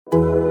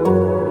In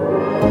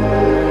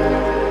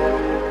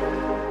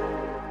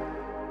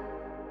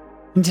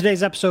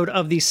today's episode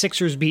of the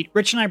Sixers Beat,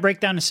 Rich and I break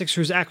down the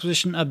Sixers'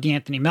 acquisition of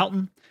DeAnthony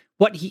Melton,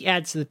 what he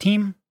adds to the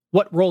team,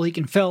 what role he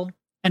can fill,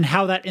 and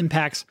how that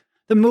impacts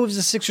the moves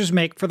the Sixers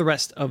make for the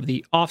rest of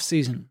the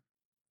offseason.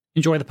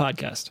 Enjoy the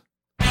podcast.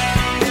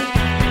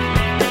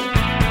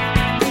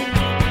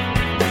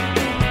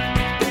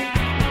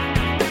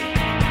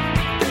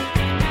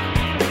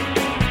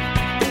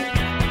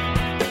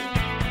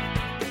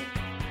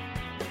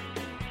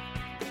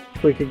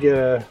 If we could get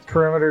a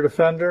perimeter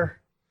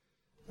defender,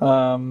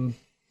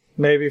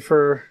 maybe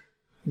for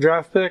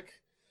draft pick,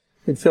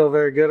 we'd feel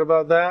very good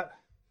about that.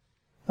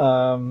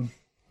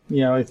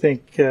 I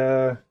think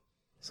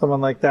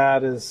someone like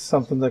that is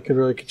something that could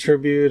really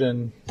contribute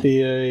and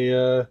be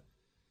a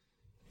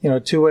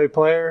two-way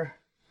player.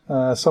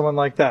 Someone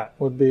like that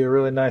would be a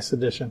really nice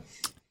addition.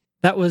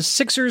 That was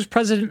Sixers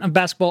President of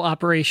Basketball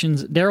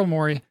Operations, Daryl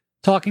Morey,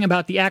 talking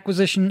about the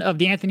acquisition of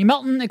DeAnthony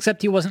Melton,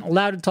 except he wasn't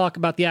allowed to talk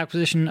about the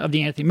acquisition of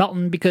DeAnthony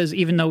Melton because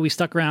even though we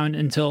stuck around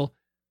until,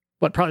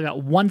 probably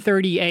about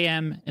 1:30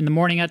 a.m. in the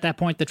morning at that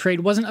point, the trade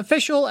wasn't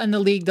official, and the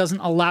league doesn't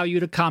allow you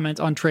to comment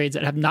on trades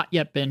that have not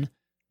yet been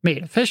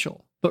made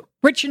official. But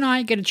Rich and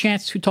I get a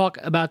chance to talk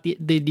about the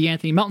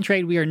DeAnthony Melton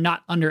trade. We are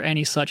not under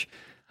any such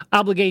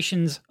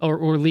obligations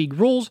or league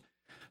rules.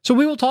 So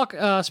we will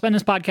spend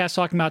this podcast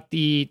talking about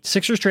the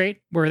Sixers trade,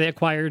 where they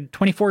acquired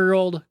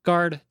 24-year-old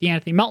guard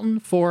DeAnthony Melton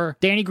for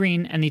Danny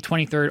Green and the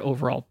 23rd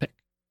overall pick.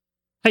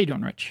 How you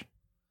doing, Rich?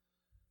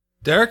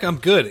 Derek, I'm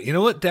good. You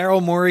know what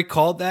Daryl Morey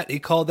called that? He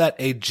called that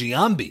a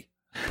Giambi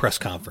press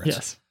conference.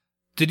 Yes.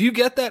 Did you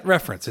get that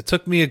reference? It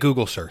took me a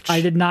Google search.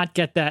 I did not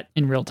get that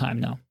in real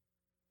time, no.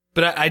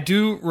 But I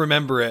do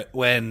remember it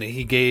when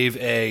he gave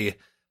a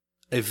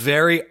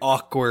very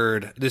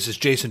awkward, this is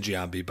Jason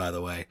Giambi, by the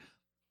way.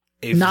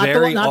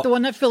 Not the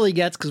one that Philly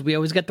gets, because we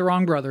always get the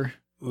wrong brother.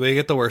 We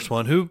get the worst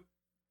one. Who?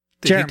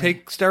 Did Jeremy.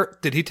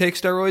 he take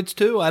steroids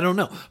too? I don't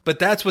know. But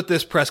that's what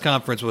this press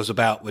conference was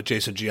about with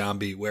Jason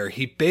Giambi, where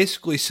he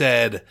basically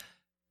said,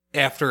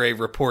 after a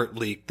report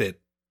leaked that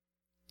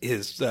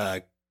his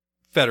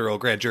federal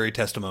grand jury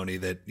testimony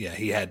that,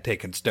 he had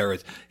taken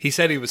steroids, he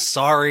said he was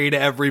sorry to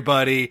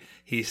everybody.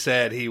 He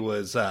said he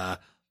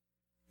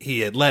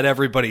had let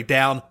everybody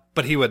down,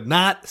 but he would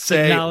not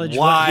say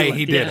why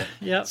he did it.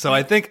 Yep. So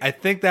I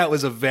think that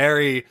was a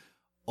very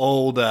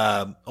old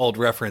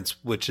reference,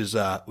 which is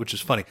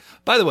funny.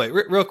 By the way,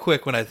 real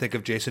quick, when I think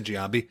of Jason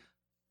Giambi,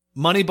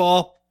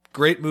 Moneyball,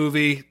 great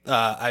movie.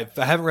 I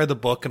haven't read the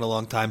book in a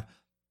long time.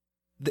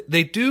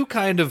 They do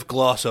kind of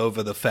gloss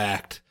over the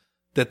fact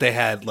that they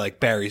had like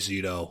Barry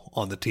Zito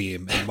on the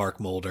team and Mark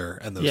Mulder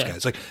and those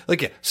guys.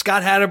 Like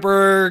Scott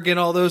Hatterberg and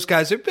all those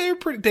guys. They're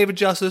pretty. David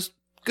Justice,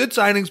 good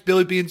signings.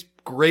 Billy Beanes,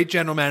 great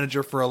general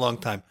manager for a long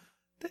time.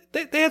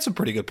 They had some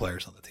pretty good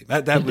players on the team.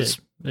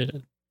 They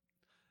did.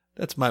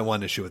 That's my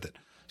one issue with it.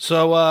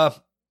 So,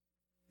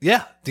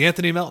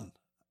 DeAnthony Melton.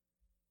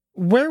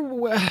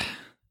 I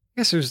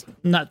guess there's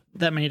not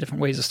that many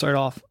different ways to start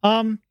off.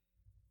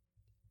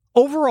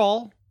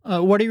 Overall,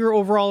 what are your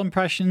overall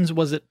impressions?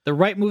 Was it the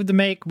right move to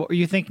make? What were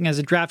you thinking as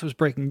the draft was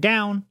breaking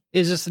down?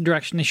 Is this the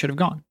direction they should have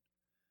gone?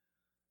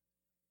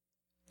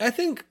 I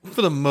think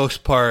for the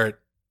most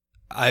part,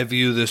 I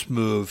view this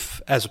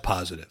move as a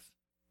positive.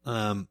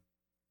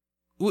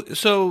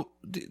 So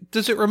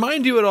does it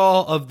remind you at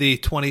all of the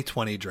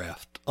 2020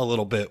 draft a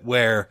little bit,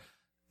 where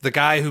the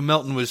guy who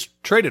Melton was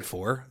traded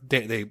for,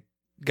 they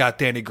got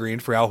Danny Green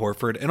for Al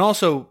Horford, and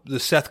also the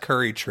Seth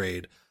Curry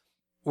trade,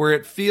 where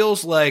it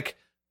feels like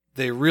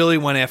they really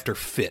went after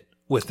fit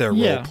with their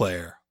role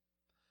player.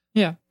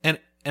 Yeah. And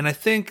I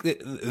think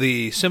that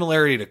the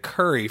similarity to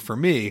Curry for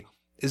me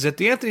is that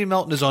DeAnthony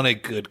Melton is on a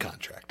good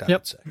contract, I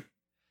would say.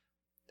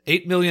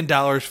 $8 million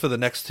for the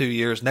next 2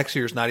 years. Next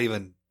year's not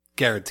even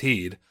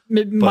guaranteed.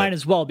 It might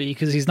as well be,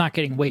 because he's not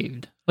getting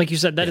waived. Like you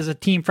said, that is a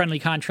team-friendly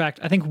contract.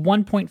 I think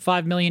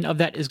 $1.5 million of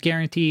that is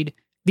guaranteed.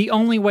 The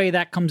only way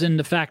that comes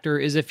into factor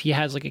is if he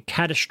has like a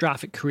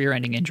catastrophic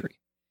career-ending injury.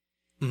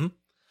 Mm-hmm.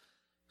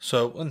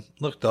 So,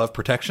 look, they'll have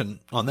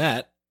protection on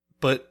that.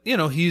 But,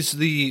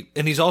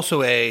 he's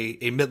also a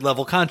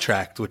mid-level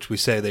contract, which we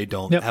say they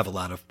don't have a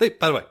lot of. By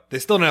the way, they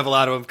still don't have a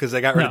lot of them because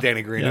they got rid of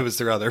Danny Green, who was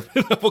their other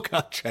mid-level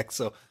contract.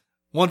 So,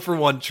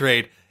 1-for-1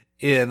 trade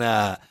in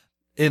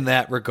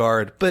that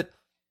regard. But,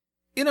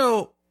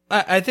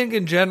 I think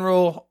in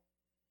general,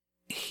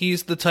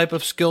 he's the type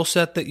of skill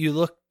set that you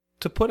look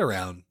to put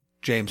around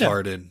James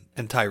Harden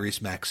and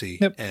Tyrese Maxey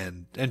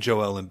and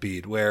Joel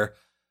Embiid, where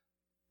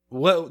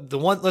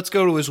let's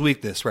go to his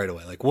weakness right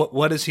away. Like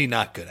what is he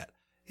not good at?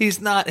 He's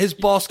not, his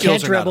ball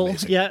skills can't dribble.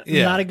 Not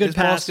amazing. Not a good his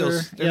passer. Ball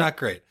skills, they're not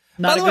great.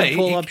 Not a good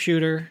pull-up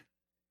shooter.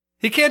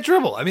 He can't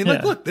dribble. I mean,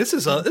 look, this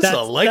is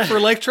a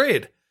like-for-like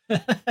trade.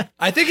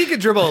 I think he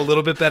can dribble a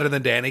little bit better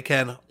than Danny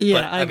can.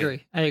 Yeah, I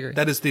agree.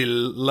 That is the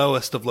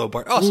lowest of low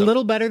bar. Also, a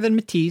little better than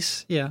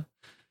Matisse. Yeah.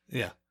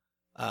 Yeah.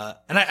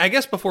 And I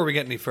guess before we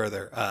get any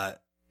further,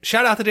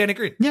 shout out to Danny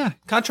Green. Yeah.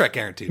 Contract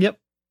guaranteed. Yep.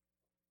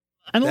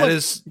 And that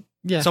is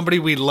somebody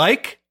we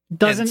like,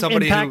 doesn't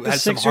somebody who impact the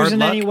has some Sixers hard in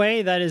luck. any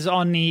way. That is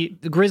on the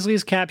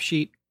Grizzlies cap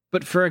sheet.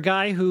 But for a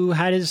guy who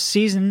had his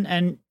season,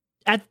 and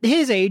at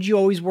his age, you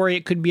always worry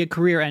it could be a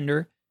career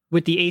ender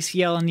with the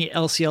ACL and the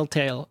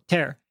LCL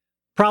tear.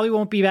 Probably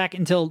won't be back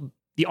until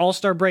the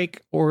All-Star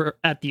break or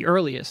at the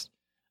earliest.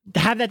 To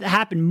have that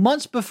happen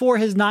months before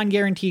his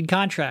non-guaranteed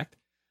contract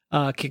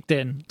kicked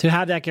in, to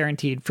have that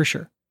guaranteed, for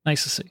sure.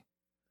 Nice to see.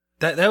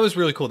 That was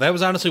really cool. That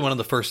was honestly one of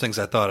the first things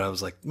I thought. I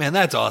was like, man,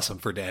 that's awesome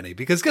for Danny.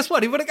 Because guess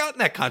what? He would have gotten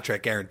that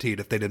contract guaranteed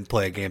if they didn't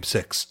play a game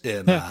 6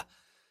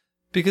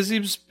 because he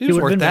was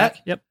worth that.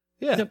 Back. Yep.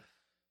 Yeah. Yep.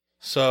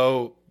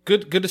 So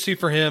good to see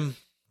for him.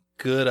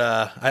 Good.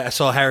 I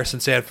saw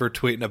Harrison Sanford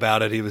tweeting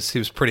about it. He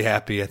was pretty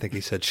happy. I think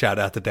he said shout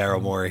out to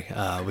Daryl Morey,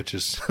 which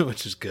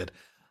is good.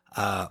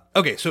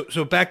 Okay,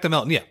 so back to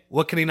Melton. Yeah,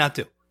 what can he not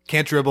do?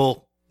 Can't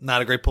dribble.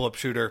 Not a great pull-up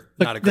shooter.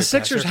 Not a great The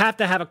Sixers passer. have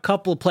to have a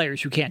couple of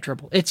players who can't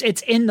dribble. It's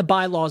in the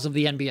bylaws of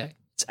the NBA.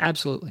 It's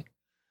absolutely.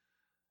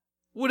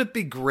 Would it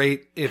be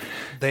great if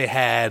they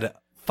had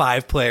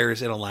 5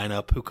 players in a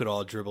lineup who could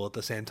all dribble at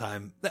the same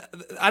time?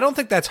 I don't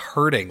think that's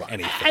hurting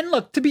anything. And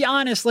look, to be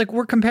honest, like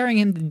we're comparing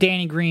him to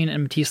Danny Green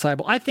and Matisse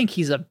Thybulle. I think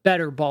he's a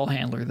better ball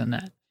handler than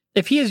that.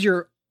 If he is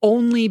your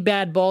only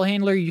bad ball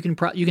handler, you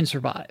can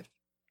survive.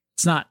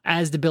 It's not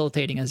as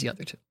debilitating as the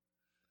other two.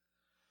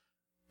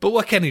 But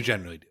what can he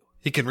generally do?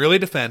 He can really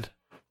defend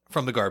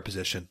from the guard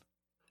position.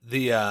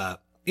 I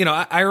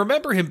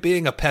remember him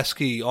being a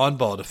pesky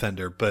on-ball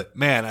defender, but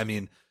man, I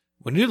mean,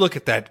 when you look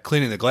at that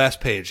cleaning the glass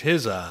page,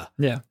 his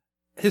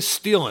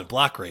steal and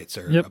block rates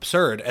are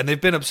absurd, and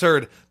they've been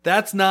absurd.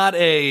 That's not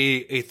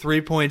a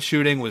 3-point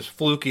shooting was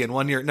fluky in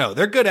 1 year. No,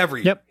 they're good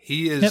every year.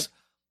 He is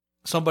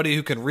somebody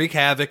who can wreak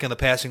havoc in the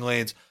passing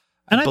lanes.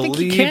 And I think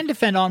he can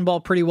defend on-ball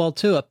pretty well,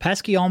 too. A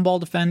pesky on-ball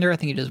defender. I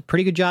think he does a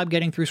pretty good job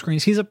getting through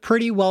screens. He's a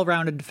pretty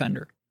well-rounded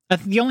defender. I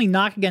think the only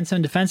knock against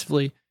him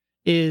defensively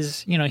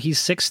is, he's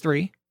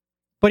 6'3",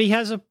 but he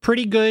has a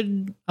pretty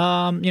good,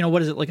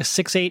 what is it, like a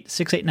 6'8",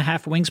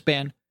 6'8.5"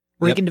 wingspan,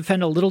 where he can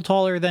defend a little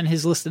taller than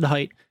his listed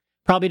height.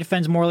 Probably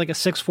defends more like a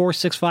 6'4",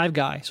 6'5"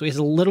 guy, so he has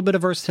a little bit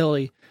of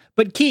versatility.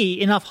 But key,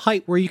 enough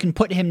height where you can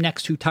put him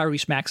next to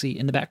Tyrese Maxey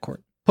in the backcourt.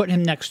 Put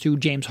him next to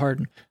James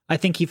Harden. I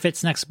think he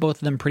fits next to both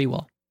of them pretty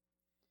well.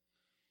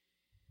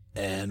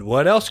 And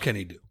what else can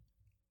he do?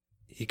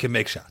 He can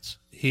make shots.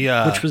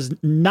 Which was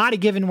not a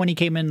given when he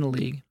came in the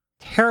league.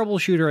 Terrible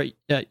shooter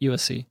at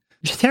USC.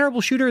 Terrible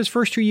shooter his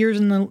first 2 years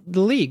in the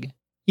league.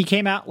 He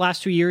came out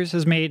last 2 years,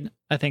 has made,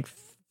 I think,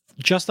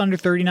 just under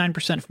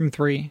 39% from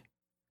three.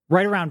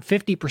 Right around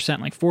 50%,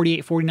 like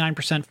 48,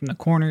 49% from the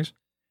corners.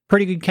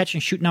 Pretty good catch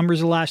and shoot numbers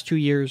the last 2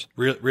 years.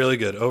 Really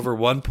good. Over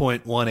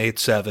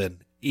 1.187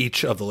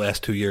 each of the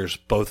last 2 years.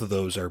 Both of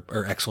those are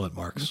excellent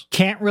marks.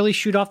 Can't really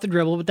shoot off the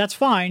dribble, but that's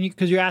fine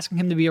because you're asking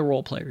him to be a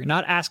role player. You're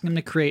not asking him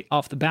to create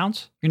off the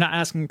bounce. You're not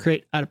asking him to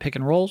create out of pick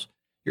and rolls.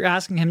 You're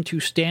asking him to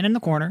stand in the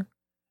corner,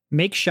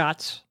 make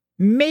shots,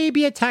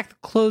 maybe attack the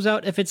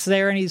closeout if it's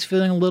there and he's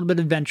feeling a little bit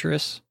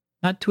adventurous.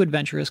 Not too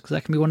adventurous because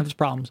that can be one of his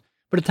problems.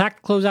 But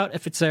attack the closeout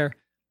if it's there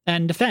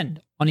and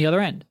defend on the other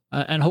end.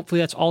 And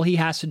hopefully that's all he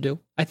has to do.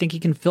 I think he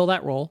can fill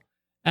that role.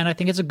 And I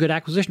think it's a good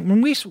acquisition.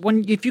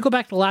 If you go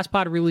back to the last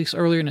pod release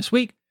earlier in this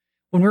week,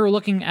 when we were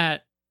looking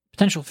at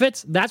potential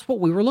fits, that's what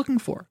we were looking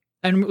for.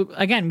 And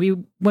again, we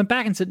went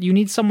back and said, you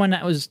need someone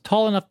that was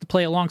tall enough to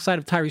play alongside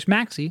of Tyrese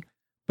Maxey,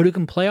 but who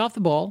can play off the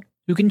ball,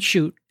 who can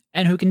shoot,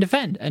 and who can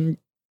defend. And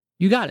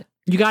you got it.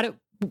 You got it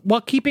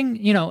while keeping,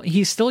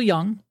 he's still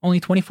young,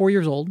 only 24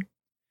 years old,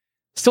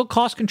 still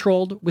cost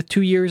controlled with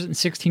 2 years and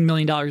 $16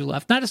 million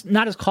left.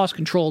 Not as cost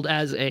controlled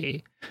as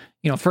a,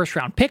 first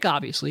round pick,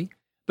 obviously.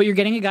 But you're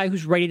getting a guy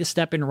who's ready to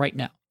step in right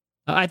now.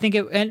 I think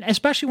and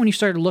especially when you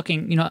started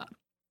looking,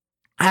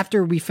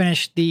 after we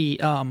finished the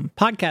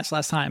podcast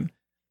last time,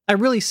 I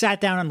really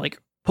sat down and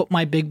put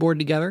my big board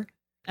together.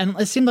 And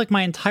it seemed like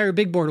my entire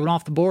big board went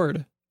off the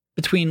board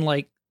between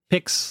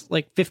picks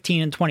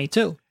 15 and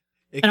 22.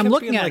 And I'm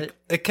looking at it.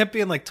 It kept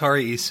being like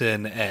Tari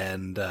Eason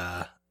and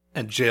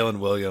Jalen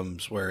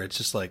Williams, where it's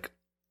just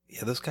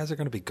those guys are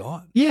going to be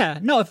gone. Yeah,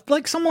 no, if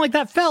someone like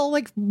that fell,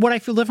 would I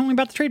feel differently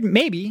about the trade?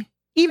 Maybe.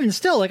 Even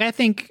still, I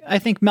think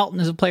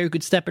Melton is a player who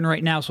could step in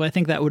right now, so I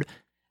think that would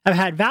have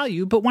had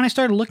value. But when I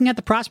started looking at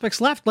the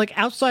prospects left,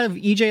 outside of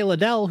EJ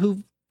Liddell,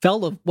 who fell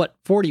to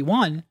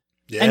 41,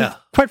 and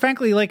quite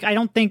frankly, I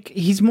don't think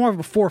he's more of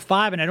a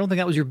 4-5, and I don't think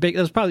that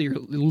was probably your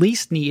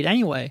least need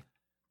anyway.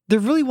 There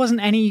really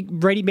wasn't any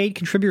ready-made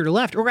contributor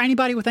left, or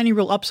anybody with any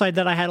real upside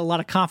that I had a lot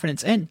of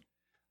confidence in.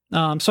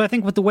 So I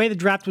think with the way the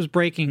draft was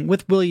breaking,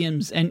 with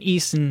Williams and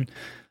Easton,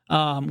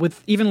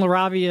 with even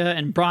LaRavia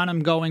and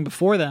Branham going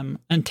before them,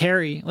 and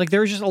Terry, there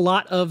was just a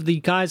lot of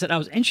the guys that I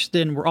was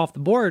interested in were off the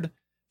board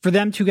for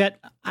them to get.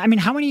 I mean,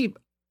 how many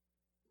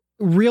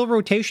real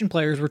rotation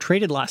players were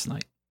traded last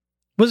night?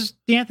 Was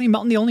Anthony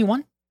Melton the only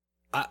one?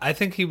 I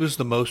think he was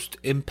the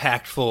most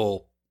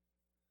impactful,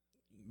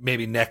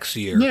 maybe next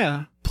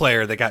year,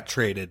 player that got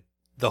traded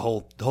the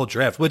whole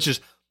draft, which is,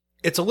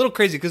 it's a little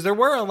crazy because there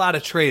were a lot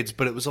of trades,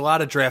 but it was a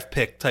lot of draft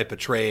pick type of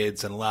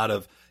trades and a lot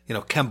of,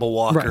 Kemba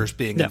Walker's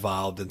being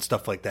involved and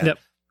stuff like that. Yep.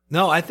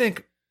 No, I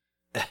think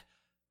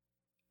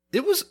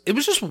it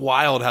was just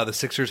wild how the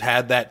Sixers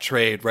had that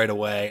trade right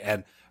away.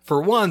 And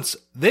for once,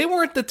 they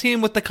weren't the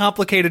team with the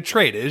complicated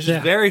trade. It was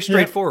just very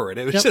straightforward.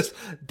 It was just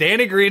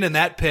Danny Green and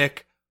that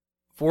pick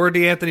for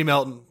DeAnthony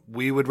Melton.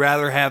 We would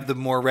rather have the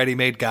more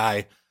ready-made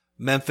guy.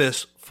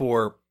 Memphis,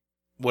 for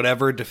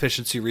whatever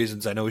deficiency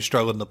reasons, I know we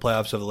struggled in the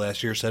playoffs over the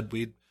last year, said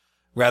we'd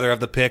rather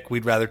have the pick.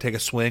 We'd rather take a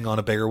swing on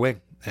a bigger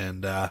wing.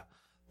 And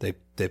they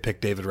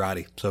picked David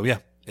Roddy. So, yeah,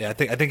 I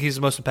think he's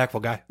the most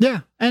impactful guy.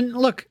 Yeah, and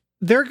look,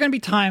 there are going to be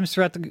times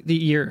throughout the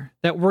year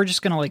that we're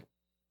just going to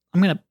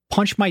I'm going to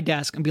punch my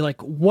desk and be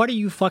like, what are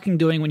you fucking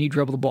doing when you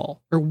dribble the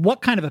ball? Or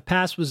what kind of a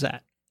pass was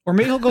that? Or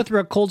maybe he'll go through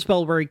a cold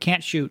spell where he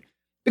can't shoot.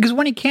 Because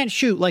when he can't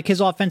shoot,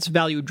 his offensive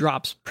value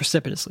drops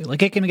precipitously.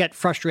 It can get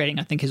frustrating,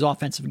 I think, his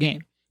offensive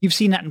game. You've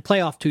seen that in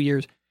playoff 2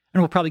 years,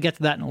 and we'll probably get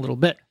to that in a little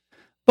bit.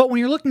 But when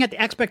you're looking at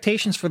the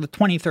expectations for the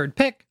 23rd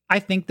pick, I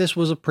think this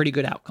was a pretty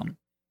good outcome.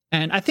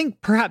 And I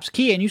think perhaps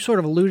key, and you sort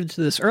of alluded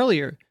to this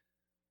earlier,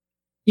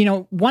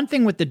 one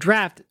thing with the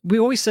draft, we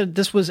always said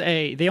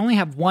they only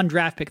have one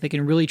draft pick they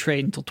can really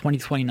trade until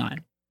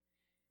 2029.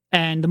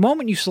 And the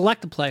moment you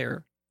select a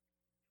player,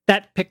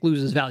 that pick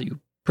loses value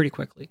pretty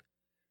quickly.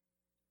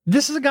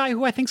 This is a guy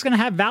who I think is going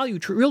to have value,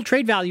 real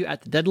trade value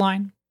at the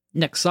deadline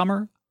next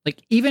summer.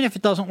 Even if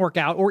it doesn't work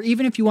out, or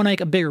even if you want to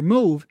make a bigger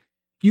move,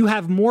 you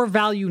have more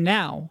value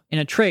now in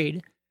a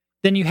trade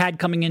than you had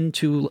coming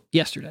into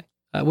yesterday,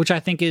 which I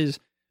think is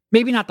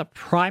maybe not the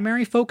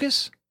primary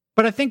focus,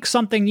 but I think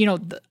something,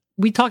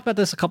 we talked about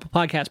this a couple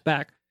podcasts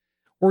back,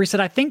 where we said,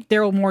 I think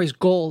Daryl Morey's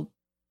goal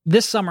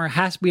this summer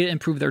has to be to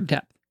improve their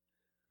depth.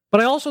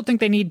 But I also think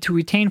they need to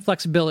retain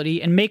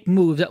flexibility and make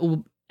moves that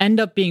will end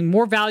up being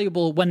more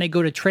valuable when they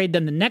go to trade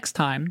them the next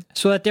time,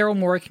 so that Daryl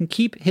Morey can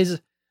keep his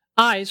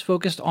eyes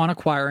focused on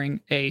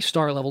acquiring a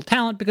star-level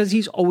talent, because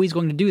he's always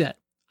going to do that.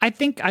 I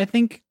think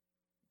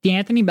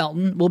DeAnthony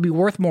Melton will be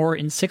worth more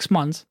in 6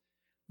 months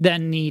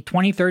than the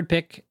 23rd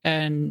pick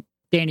and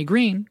Danny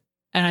Green,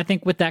 and I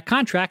think with that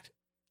contract,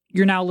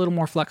 you're now a little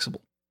more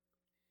flexible.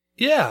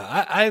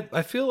 Yeah,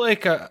 I feel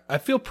like I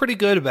feel pretty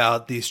good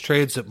about these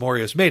trades that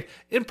Morey has made,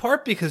 in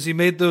part because he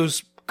made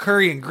those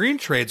Curry and Green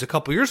trades a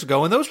couple years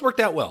ago, and those worked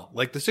out well.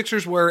 The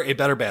Sixers were a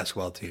better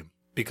basketball team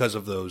because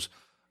of those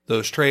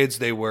trades.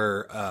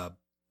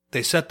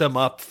 They set them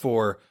up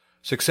for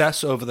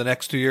success over the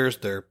next 2 years.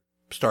 Their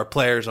star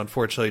players,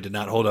 unfortunately, did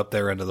not hold up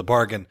their end of the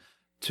bargain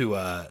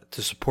to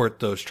support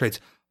those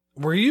trades.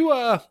 Were you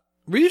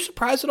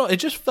surprised at all? It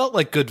just felt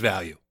like good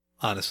value,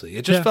 honestly.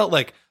 It just felt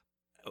like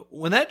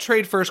when that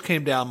trade first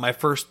came down, my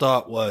first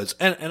thought was,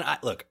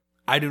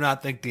 I do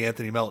not think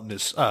DeAnthony Melton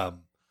is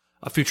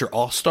a future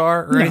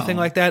all-star or anything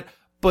like that,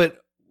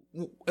 but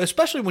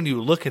especially when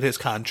you look at his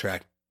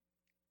contract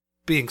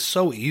being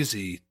so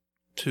easy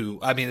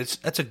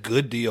that's a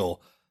good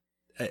deal.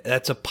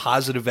 That's a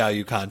positive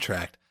value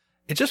contract.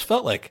 It just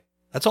felt like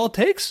that's all it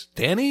takes,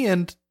 Danny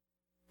and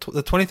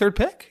the 23rd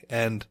pick.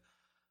 And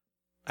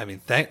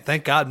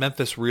thank God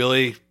Memphis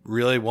really,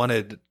 really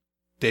wanted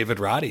David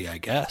Roddy, I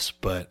guess.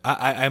 But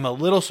I'm a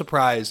little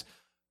surprised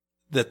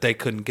that they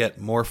couldn't get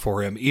more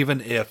for him,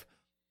 even if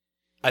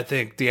I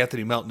think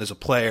DeAnthony Melton is a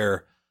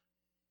player.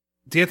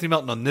 DeAnthony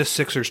Melton on this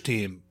Sixers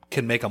team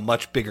can make a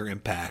much bigger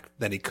impact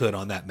than he could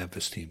on that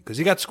Memphis team, because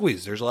he got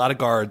squeezed. There's a lot of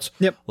guards,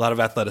 a lot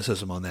of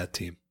athleticism on that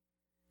team.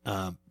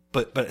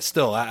 But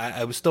still,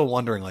 I was still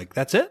wondering,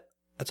 that's it?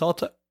 That's all it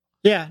took?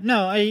 Yeah,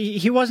 no,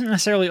 he wasn't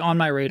necessarily on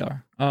my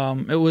radar.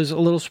 It was a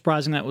little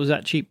surprising that it was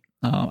that cheap.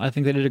 I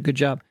think they did a good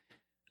job,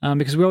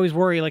 because we always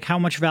worry, how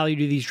much value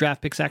do these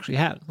draft picks actually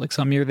have?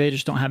 Some year they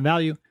just don't have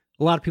value.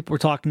 A lot of people were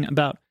talking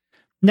about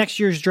next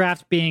year's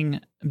draft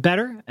being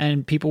better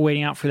and people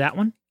waiting out for that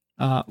one.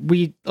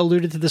 We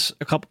alluded to this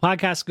a couple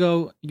podcasts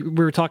ago. We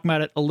were talking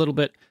about it a little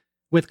bit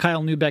with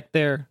Kyle Neubeck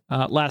there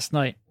last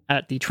night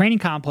at the training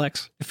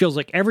complex. It feels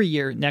like every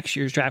year next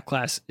year's draft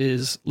class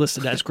is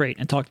listed as great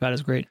and talked about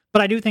as great.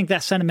 But I do think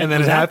that sentiment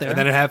was out there. And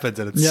then it happens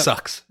and it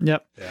sucks.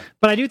 Yep. Yeah.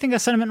 But I do think that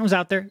sentiment was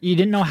out there. You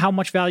didn't know how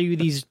much value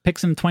these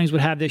picks in the 20s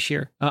would have this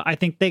year. I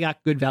think they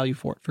got good value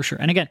for it, for sure.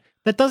 And again,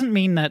 that doesn't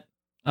mean that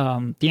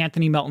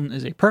DeAnthony Melton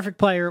is a perfect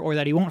player or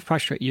that he won't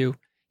frustrate you.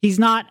 He's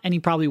not, and he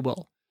probably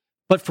will.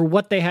 But for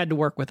what they had to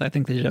work with, I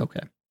think they did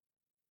okay.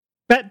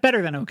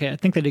 Better than okay. I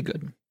think they did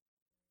good.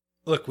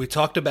 Look, we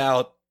talked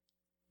about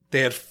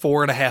they had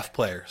 4.5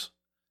 players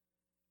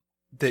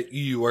that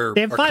you are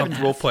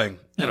comfortable playing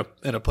in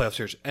a playoff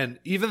series. And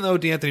even though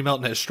DeAnthony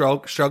Melton has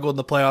struggled in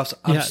the playoffs,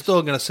 I'm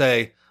still going to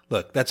say,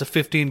 look, that's a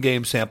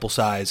 15-game sample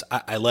size.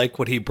 I like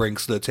what he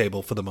brings to the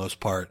table for the most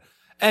part.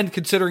 And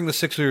considering the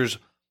Sixers,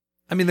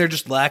 their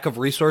just lack of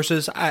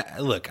resources,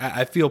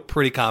 I feel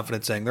pretty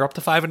confident saying they're up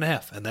to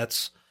 5.5. And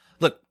that's,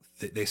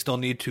 they still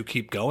need to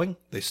keep going.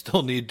 They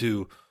still need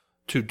to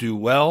do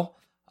well.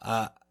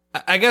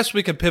 I guess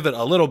we can pivot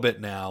a little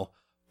bit now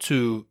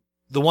to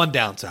the one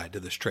downside to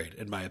this trade,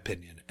 in my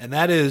opinion. And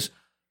that is,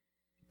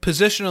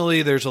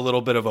 positionally, there's a little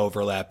bit of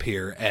overlap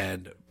here.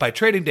 And by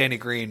trading Danny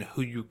Green,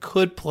 who you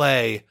could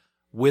play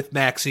with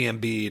Maxey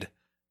Embiid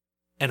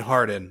and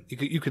Harden,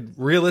 you could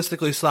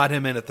realistically slot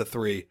him in at the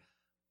 3.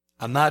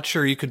 I'm not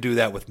sure you could do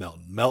that with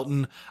Melton.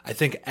 Melton, I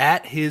think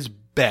at his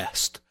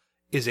best,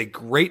 is a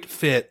great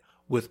fit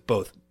with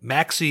both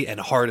Maxey and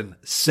Harden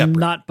separate.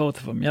 Not both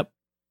of them. Yep.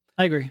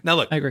 I agree. Now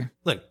I agree.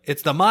 Look,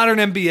 it's the modern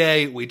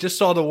NBA. We just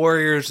saw the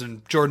Warriors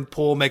and Jordan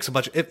Poole makes a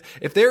bunch of,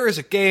 if there is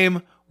a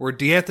game where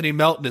DeAnthony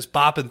Melton is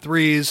popping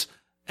threes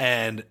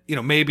and,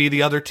 maybe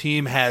the other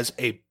team has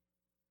a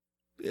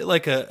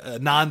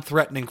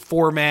non-threatening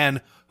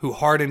four-man who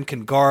Harden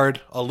can guard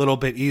a little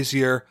bit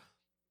easier,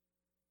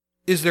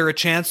 is there a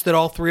chance that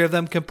all three of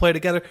them can play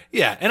together?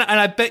 Yeah, and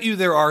I bet you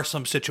there are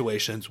some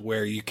situations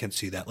where you can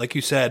see that. Like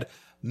you said,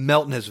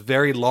 Melton has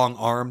very long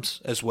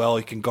arms as well.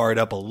 He can guard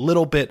up a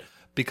little bit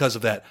because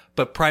of that.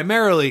 But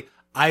primarily,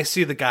 I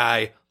see the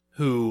guy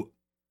who,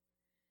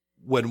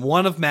 when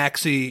one of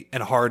Maxey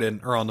and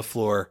Harden are on the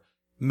floor,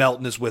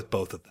 Melton is with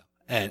both of them.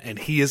 And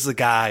he is the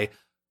guy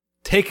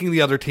taking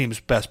the other team's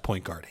best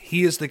point guard.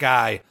 He is the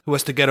guy who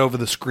has to get over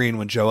the screen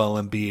when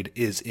Joel Embiid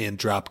is in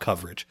drop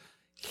coverage.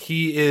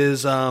 He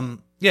is,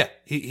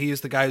 he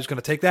is the guy who's going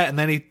to take that, and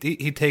then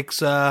he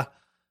takes off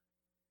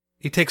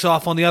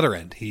on the other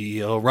end.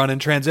 He'll run in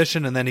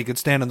transition, and then he can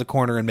stand in the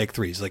corner and make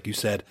threes. Like you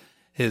said,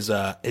 his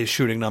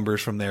shooting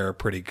numbers from there are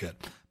pretty good.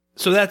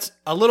 So that's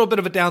a little bit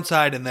of a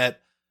downside in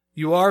that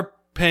you are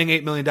paying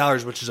 $8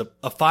 million, which is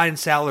a fine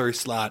salary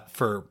slot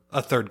for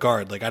a third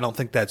guard. Like, I don't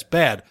think that's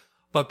bad.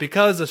 But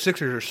because the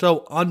Sixers are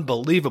so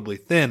unbelievably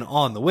thin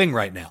on the wing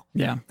right now,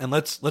 yeah, and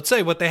let's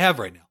say what they have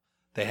right now.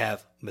 They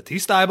have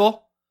Matisse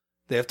Thybulle.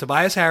 They have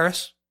Tobias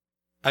Harris.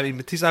 I mean,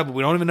 Matisse Thybulle,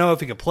 we don't even know if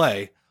he can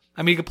play.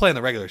 I mean, he can play in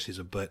the regular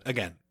season, but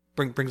again,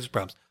 brings us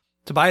problems.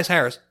 Tobias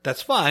Harris,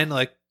 that's fine.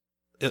 Like,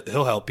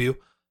 he'll help you.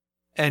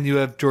 And you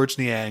have George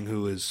Niang,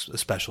 who is a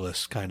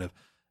specialist kind of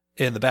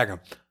in the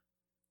background.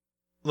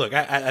 Look,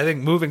 I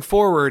think moving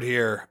forward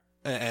here,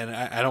 and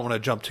I don't want to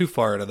jump too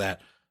far into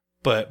that,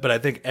 but I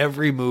think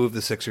every move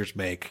the Sixers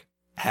make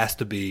has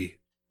to be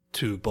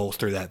to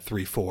bolster that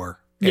 3-4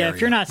 Yeah, area.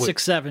 if you're not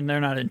 6'7", they're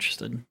not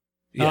interested.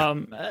 Yeah.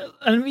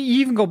 And we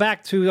even go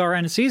back to our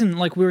end of season,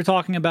 like we were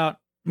talking about.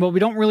 Well, we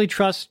don't really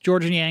trust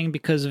George Niang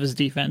because of his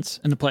defense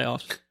in the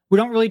playoffs. We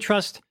don't really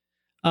trust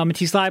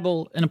Matisse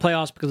Thybulle in the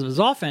playoffs because of his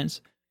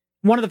offense.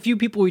 One of the few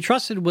people we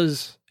trusted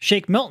was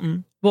Shake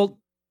Milton. Well,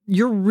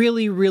 you're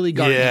really, really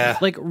guarding him.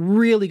 Like,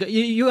 really good.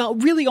 You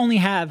really only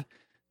have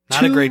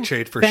not a great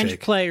trade for bench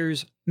Shake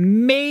players,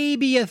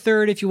 maybe a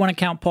third if you want to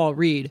count Paul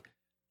Reed,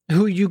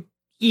 who you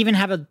even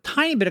have a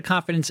tiny bit of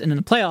confidence in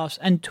the playoffs,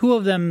 and two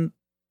of them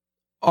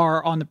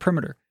are on the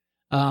perimeter.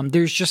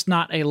 There's just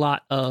not a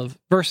lot of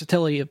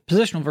versatility, of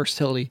positional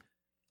versatility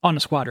on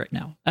the squad right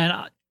now. And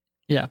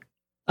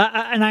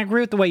I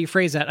agree with the way you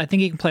phrase that. I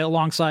think he can play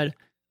alongside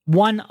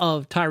one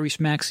of Tyrese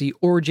Maxey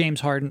or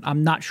James Harden.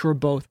 I'm not sure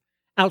both,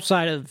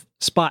 outside of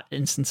spot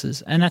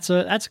instances. And that's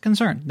a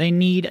concern. They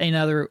need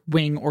another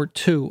wing or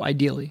two,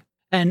 ideally.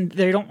 And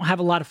they don't have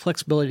a lot of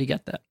flexibility to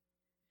get that.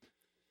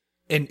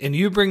 And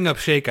you bringing up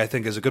Shake, I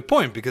think, is a good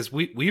point, because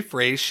we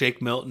phrase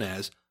Shake Milton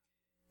as,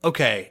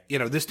 okay,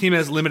 this team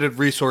has limited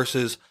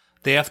resources.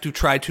 They have to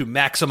try to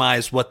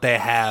maximize what they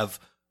have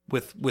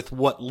with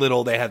what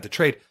little they have to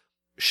trade.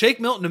 Shake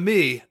Milton, to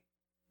me,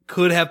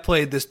 could have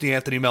played this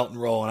DeAnthony Melton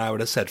role, and I would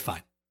have said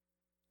fine.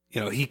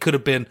 He could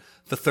have been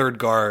the third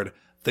guard,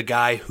 the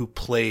guy who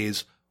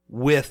plays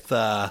with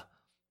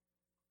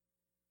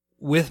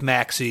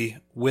Maxey,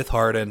 with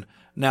Harden.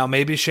 Now,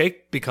 maybe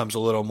Shake becomes a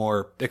little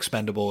more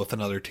expendable if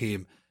another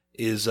team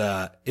is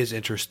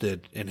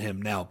interested in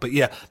him now. But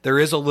yeah, there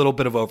is a little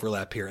bit of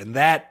overlap here. And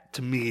that,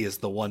 to me, is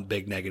the one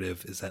big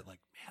negative, is that, like,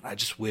 man, I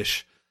just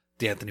wish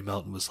DeAnthony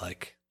Melton was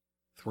like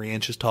 3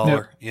 inches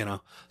taller,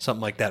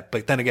 something like that.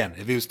 But then again,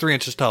 if he was 3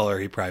 inches taller,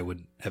 he probably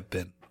wouldn't have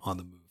been on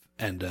the move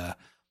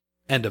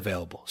and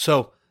available.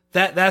 So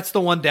that's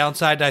the one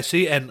downside I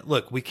see. And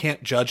look, we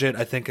can't judge it,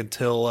 I think,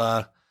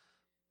 until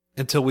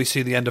we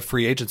see the end of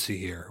free agency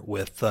here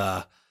with,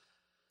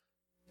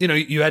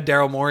 you had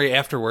Daryl Morey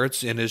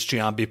afterwards in his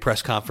Giambi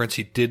press conference.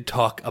 He did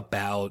talk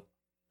about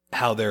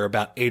how there are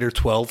about 8 or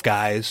 12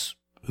 guys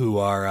who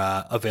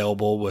are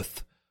available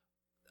with,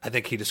 I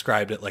think he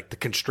described it like the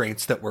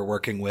constraints that we're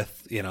working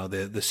with, the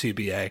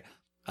CBA.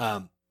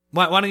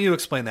 Why don't you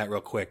explain that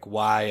real quick?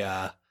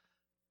 Why,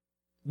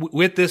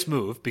 with this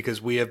move,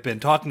 because we have been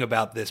talking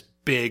about this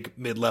big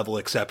mid-level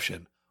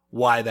exception,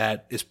 why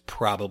that is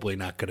probably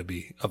not going to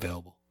be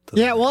available.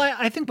 Yeah, well,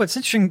 I think what's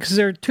interesting, because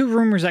there are two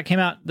rumors that came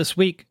out this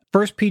week.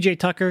 First, PJ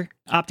Tucker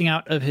opting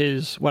out of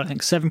his,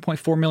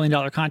 $7.4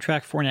 million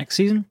contract for next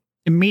season.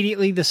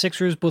 Immediately, the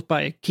Sixers, both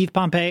by Keith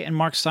Pompey and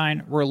Mark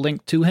Stein, were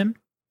linked to him.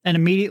 And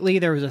immediately,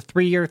 there was a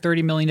 3-year,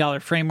 $30 million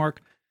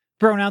framework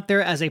thrown out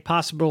there as a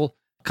possible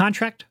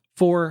contract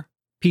for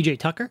PJ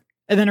Tucker.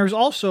 And then there was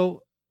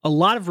also a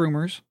lot of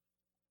rumors,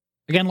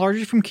 again,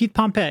 largely from Keith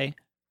Pompey,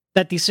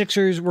 that the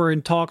Sixers were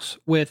in talks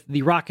with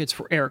the Rockets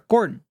for Eric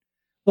Gordon.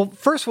 Well,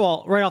 first of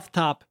all, right off the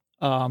top,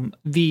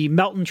 the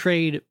Melton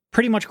trade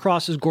pretty much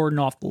crosses Gordon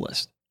off the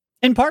list.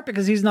 In part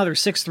because he's another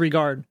 6'3"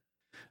 guard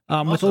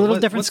with a little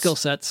different skill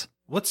sets.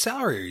 what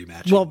salary are you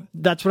matching? Well,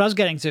 that's what I was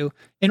getting to.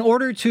 In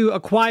order to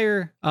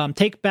acquire,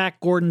 take back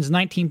Gordon's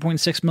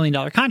 $19.6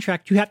 million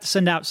contract, you have to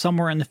send out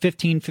somewhere in the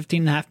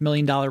 $15.5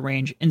 million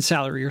range in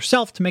salary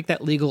yourself to make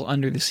that legal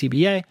under the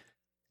CBA.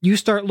 You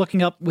start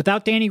looking up,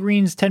 without Danny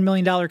Green's $10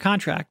 million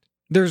contract,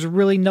 there's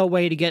really no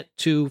way to get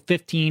to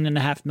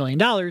 $15.5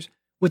 million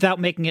without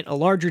making it a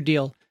larger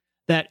deal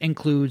that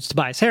includes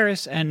Tobias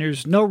Harris, and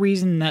there's no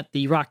reason that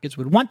the Rockets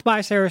would want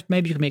Tobias Harris.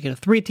 Maybe you can make it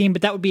a 3-team,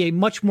 but that would be a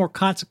much more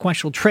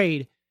consequential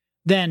trade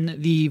than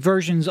the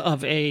versions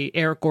of a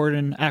Eric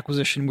Gordon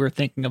acquisition we were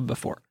thinking of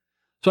before.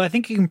 So I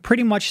think you can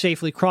pretty much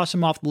safely cross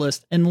him off the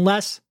list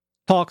unless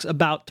talks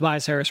about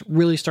Tobias Harris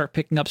really start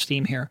picking up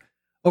steam here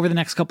over the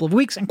next couple of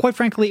weeks. And quite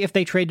frankly, if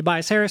they trade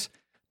Tobias Harris,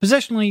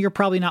 positionally, you're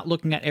probably not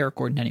looking at Eric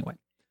Gordon anyway.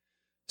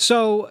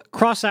 So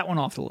cross that one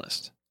off the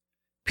list.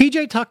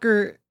 PJ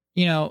Tucker,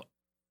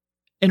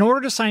 in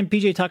order to sign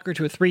PJ Tucker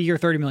to a 3-year,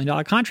 $30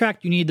 million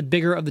contract, you need the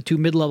bigger of the two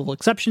mid-level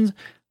exceptions.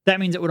 That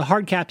means it would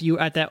hard cap you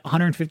at that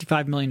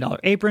 $155 million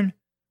apron.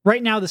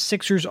 Right now, the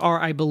Sixers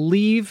are, I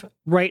believe,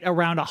 right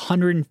around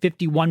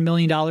 $151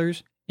 million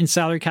in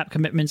salary cap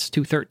commitments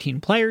to 13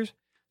 players.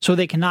 So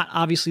they cannot,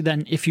 obviously,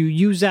 then, if you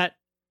use that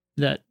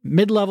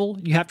mid-level,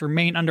 you have to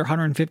remain under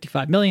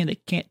 $155 million. They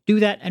can't do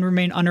that and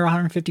remain under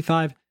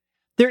 $155.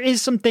 There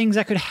is some things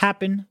that could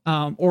happen,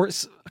 or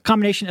a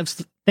combination of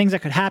things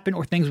that could happen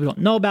or things we don't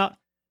know about.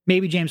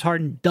 Maybe James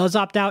Harden does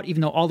opt out,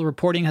 even though all the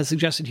reporting has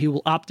suggested he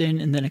will opt in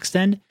and then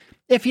extend.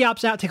 If he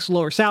opts out, takes a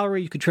lower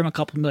salary, you could trim a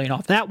couple million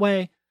off that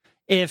way.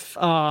 If,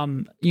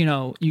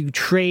 you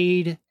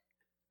trade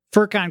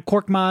Furkan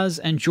Korkmaz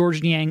and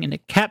George Niang into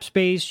cap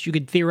space, you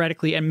could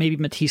theoretically, and maybe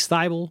Matisse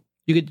Thybulle,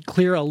 you could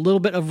clear a little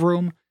bit of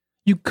room.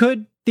 You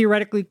could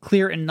theoretically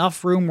clear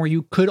enough room where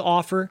you could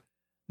offer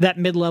that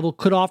mid-level,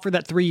 could offer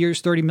that 3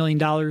 years, $30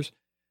 million.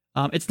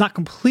 It's not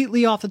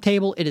completely off the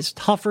table. It is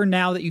tougher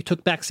now that you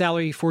took back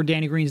salary for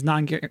Danny Green's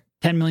 $10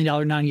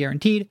 million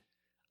non-guaranteed.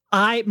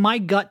 My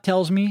gut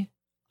tells me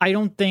I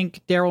don't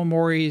think Daryl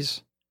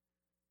Morey's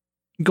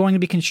going to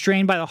be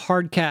constrained by the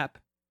hard cap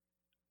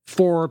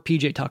for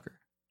PJ Tucker.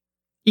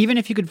 Even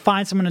if you could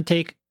find someone to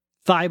take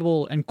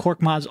Thybulle and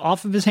Korkmaz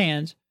off of his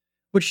hands,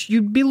 which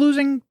you'd be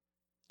losing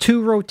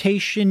 2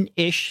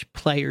 rotation-ish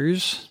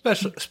players.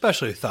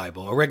 Especially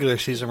Thybulle, a regular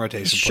season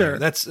rotation player.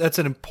 That's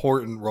an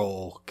important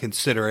role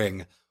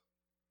considering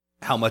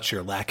how much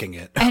you're lacking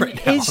it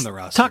right now on the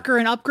roster. Tucker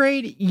an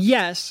upgrade?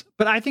 Yes,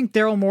 but I think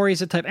Daryl Morey is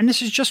the type, and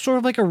this is just sort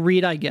of like a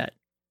read I get,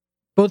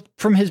 both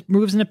from his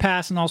moves in the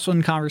past and also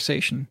in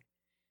conversation.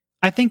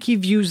 I think he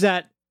views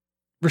that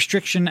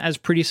restriction as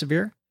pretty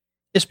severe,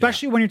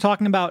 especially when you're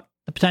talking about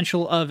the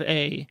potential of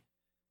a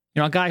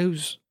guy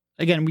who's,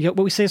 again,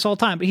 we say this all the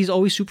time, but he's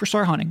always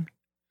superstar hunting.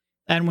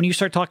 And when you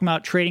start talking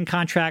about trading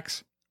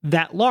contracts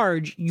that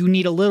large, you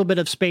need a little bit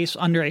of space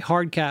under a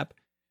hard cap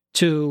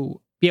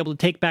to be able to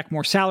take back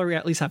more salary,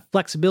 at least have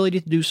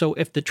flexibility to do so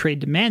if the trade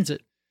demands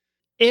it.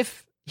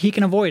 If he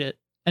can avoid it,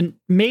 and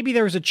maybe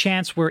there's a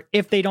chance where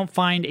if they don't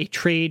find a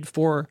trade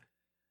for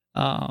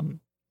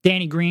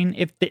Danny Green,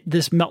 if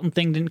this Melton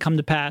thing didn't come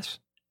to pass,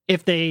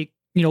 if they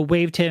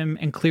waived him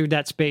and cleared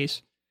that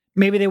space,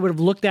 maybe they would have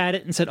looked at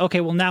it and said,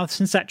 okay, well now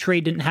since that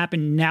trade didn't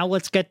happen, now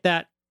let's get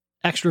that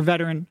extra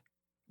veteran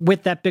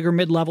with that bigger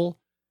mid-level.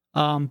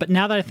 But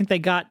now that I think they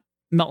got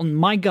Melton,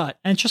 my gut,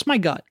 and it's just my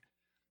gut,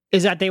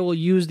 is that they will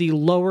use the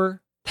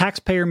lower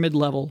taxpayer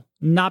mid-level,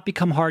 not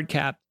become hard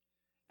cap,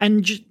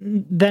 and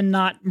then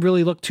not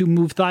really look to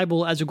move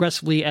Thybulle as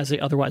aggressively as they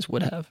otherwise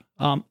would have.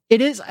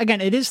 It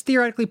is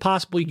theoretically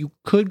possible you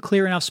could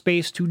clear enough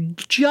space to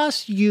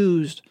just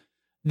use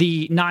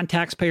the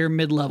non-taxpayer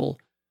mid-level.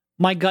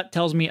 My gut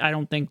tells me I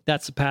don't think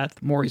that's the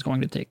path Morey's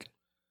going to take.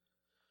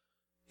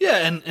 Yeah,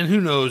 and who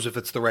knows if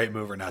it's the right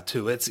move or not,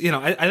 too. It's,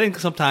 I think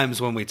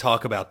sometimes when we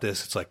talk about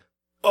this, it's like,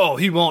 oh,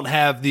 he won't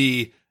have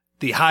the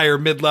higher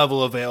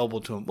mid-level available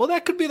to him. Well,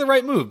 that could be the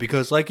right move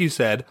because, like you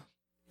said,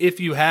 if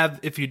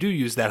you do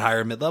use that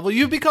higher mid-level,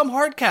 you become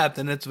hard capped,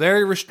 and it's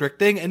very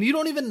restricting, and you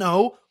don't even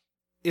know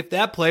if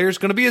that player is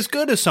going to be as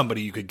good as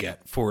somebody you could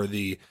get for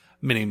the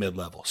mini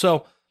mid-level.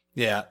 So,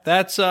 yeah,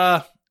 that's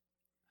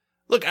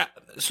look.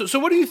 So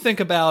what do you think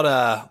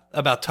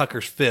about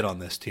Tucker's fit on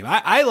this team?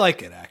 I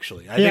like it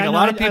actually. I think a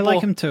lot of people I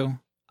like him too.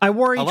 I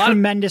worry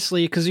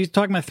tremendously because he's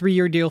talking about a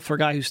 3-year deal for a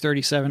guy who's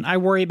 37. I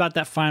worry about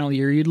that final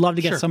year. You'd love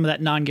to get some of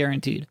that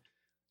non-guaranteed.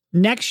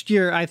 Next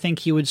year, I think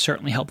he would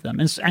certainly help them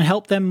and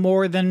help them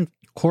more than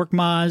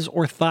Korkmaz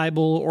or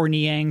Thybulle or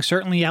Niang.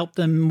 Certainly help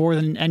them more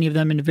than any of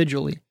them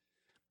individually.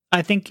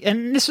 I think,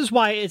 and this is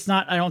why it's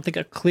not, I don't think,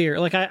 a clear.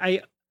 Like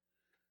I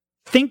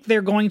think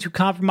they're going to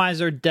compromise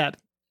their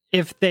depth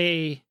if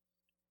they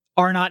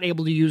are not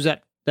able to use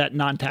that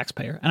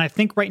non-taxpayer. And I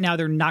think right now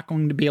they're not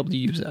going to be able to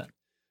use that.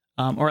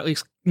 Or at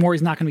least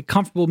Morey's not going to be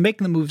comfortable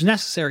making the moves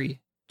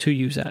necessary to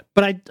use that.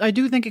 But I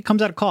do think it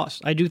comes at a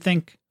cost. I do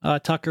think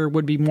Tucker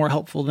would be more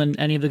helpful than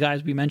any of the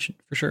guys we mentioned,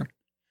 for sure.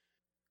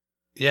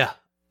 Yeah.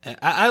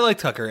 I like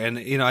Tucker. And,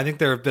 I think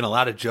there have been a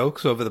lot of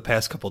jokes over the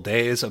past couple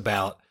days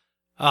about,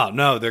 oh,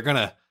 no, they're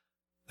going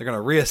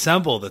to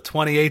reassemble the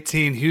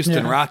 2018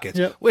 Houston Rockets,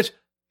 which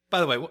by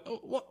the way,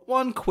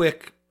 one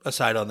quick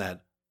aside on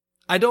that.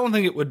 I don't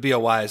think it would be a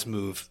wise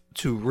move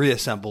to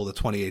reassemble the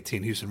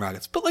 2018 Houston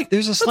Rockets. But like,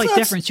 there's a slight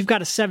difference. You've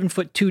got a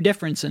 7'2"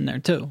 difference in there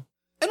too.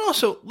 And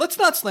also, let's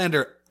not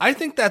slander. I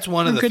think that's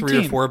one of the 3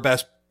 or 4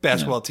 best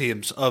basketball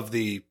teams of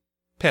the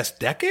past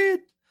decade.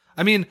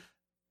 I mean,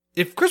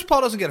 if Chris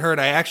Paul doesn't get hurt,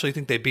 I actually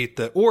think they beat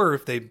or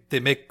if they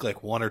make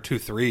like 1 or 2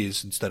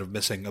 threes instead of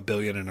missing a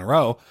billion in a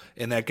row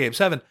in that Game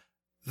 7,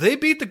 they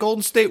beat the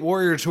Golden State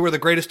Warriors, who are the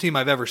greatest team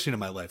I've ever seen in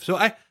my life. So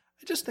I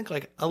just think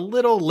like a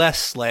little less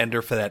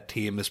slander for that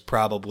team is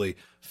probably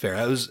fair.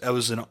 It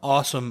was an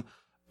awesome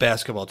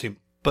basketball team,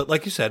 but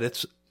like you said,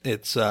 it's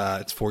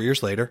 4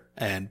 years later,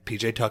 and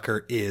PJ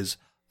Tucker is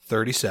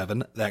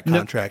 37. That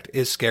contract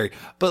is scary.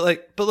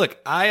 But look,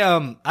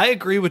 I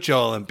agree with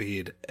Joel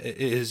Embiid.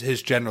 Is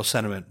his general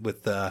sentiment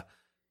with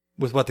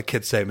what the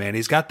kids say, man.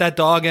 He's got that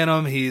dog in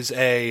him. He is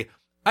a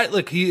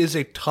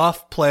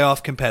tough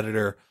playoff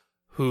competitor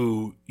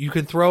who you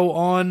can throw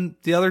on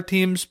the other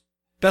team's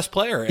best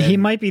player. And he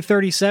might be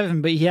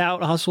 37, but he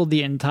out-hustled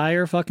the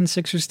entire fucking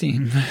Sixers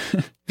team.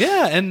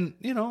 Yeah, and,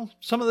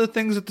 some of the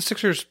things that the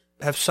Sixers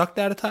have sucked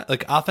at a time,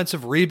 like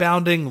offensive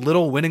rebounding,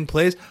 little winning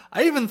plays.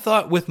 I even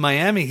thought with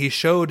Miami, he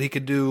showed he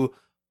could do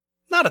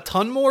not a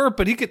ton more,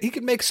 but he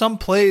could make some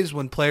plays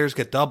when players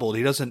get doubled.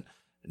 He doesn't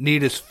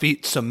need his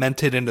feet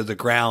cemented into the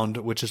ground,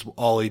 which is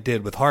all he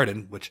did with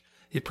Harden, which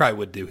he probably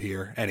would do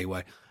here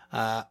anyway.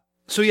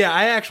 So yeah,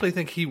 I actually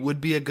think he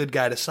would be a good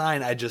guy to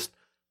sign. I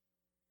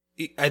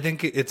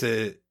think it's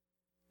a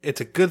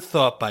good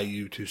thought by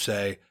you to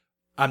say,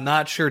 I'm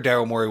not sure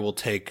Daryl Morey will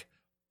take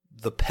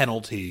the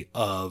penalty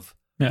of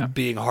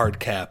being hard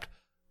capped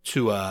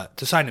to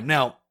sign him.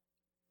 Now,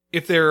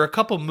 if there are a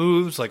couple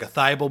moves, like a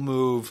Thibault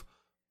move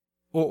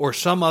or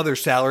some other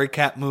salary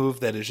cap move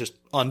that is just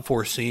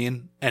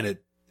unforeseen and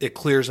it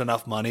clears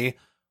enough money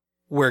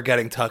where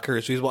getting Tucker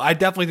is feasible, I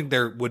definitely think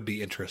there would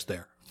be interest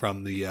there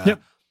from the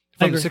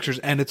Sixers.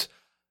 And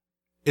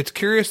it's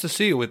curious to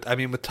see with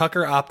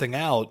Tucker opting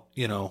out,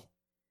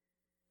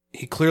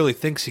 he clearly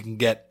thinks he can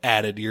get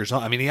added years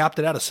on. I mean, he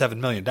opted out of $7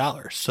 million.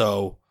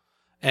 So,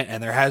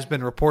 and there has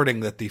been reporting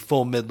that the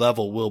full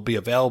mid-level will be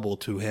available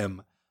to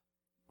him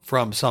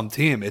from some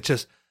team.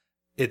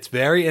 It's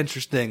very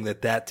interesting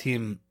that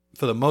team,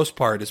 for the most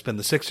part, has been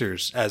the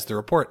Sixers as the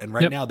report. And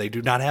right now they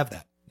do not have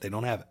that. They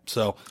don't have it.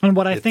 So, and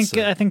what I think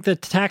the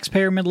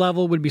taxpayer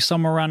mid-level would be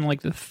somewhere around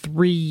like the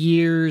 3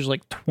 years,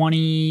 like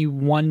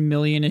 21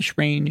 million-ish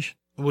range.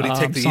 Would he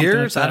take the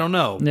years? Like I don't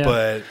know,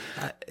 but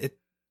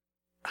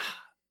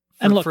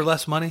for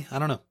less money, I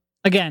don't know.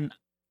 Again,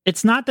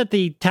 it's not that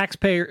the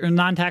taxpayer or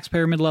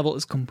non-taxpayer mid-level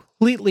is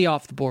completely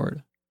off the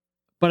board,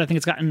 but I think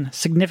it's gotten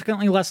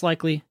significantly less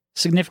likely,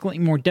 significantly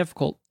more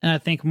difficult, and I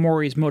think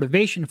Morey's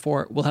motivation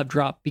for it will have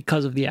dropped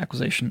because of the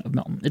acquisition of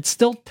Melton. It's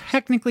still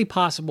technically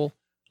possible,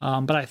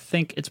 but I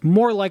think it's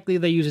more likely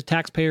they use a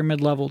taxpayer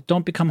mid-level,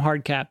 don't become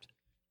hard capped,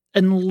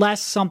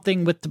 unless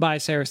something with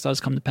Tobias Harris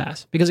does come to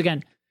pass. Because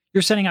again,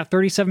 you're sending out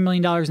 $37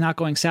 million in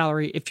outgoing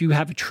salary if you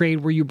have a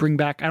trade where you bring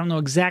back, I don't know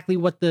exactly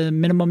what the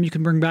minimum you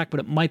can bring back, but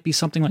it might be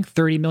something like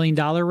 $30 million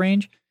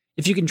range.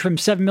 If you can trim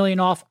 $7 million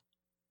off,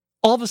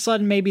 all of a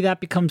sudden maybe that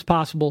becomes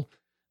possible.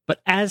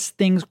 But as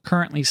things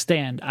currently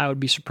stand, I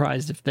would be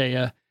surprised if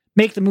they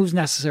make the moves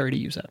necessary to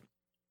use that.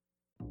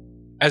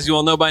 As you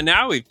all know by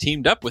now, we've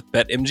teamed up with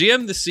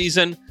BetMGM this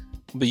season.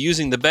 We'll be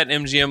using the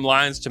BetMGM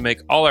lines to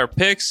make all our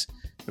picks,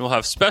 and we'll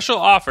have special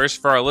offers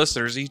for our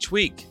listeners each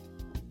week.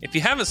 If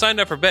you haven't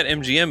signed up for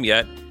BetMGM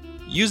yet,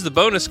 use the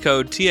bonus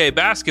code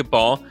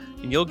TABasketball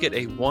and you'll get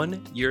a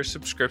 1-year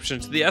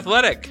subscription to The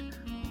Athletic.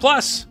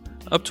 Plus,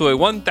 up to a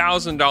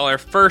 $1,000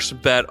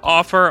 first bet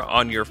offer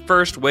on your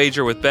first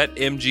wager with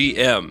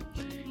BetMGM.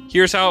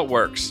 Here's how it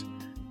works.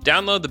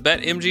 Download the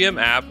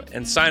BetMGM app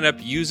and sign up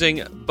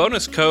using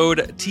bonus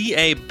code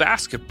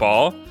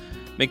TABasketball.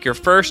 Make your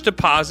first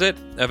deposit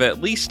of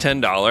at least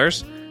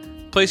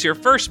 $10. Place your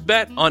first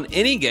bet on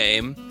any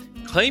game.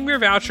 Claim your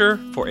voucher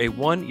for a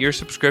 1-year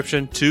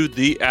subscription to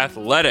The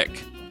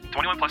Athletic.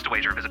 21 plus to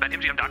wager. Visit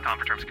BetMGM.com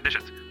for terms and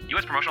conditions.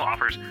 U.S. promotional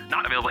offers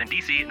not available in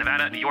D.C.,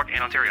 Nevada, New York,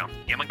 and Ontario.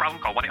 Gambling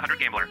problem? Call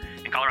 1-800-GAMBLER.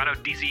 In Colorado,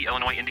 D.C.,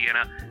 Illinois,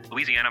 Indiana,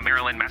 Louisiana,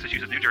 Maryland,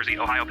 Massachusetts, New Jersey,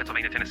 Ohio,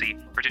 Pennsylvania, Tennessee,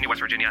 Virginia,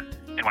 West Virginia,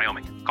 and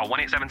Wyoming. Call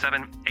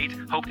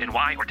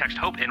 1-877-8-HOPE-NY or text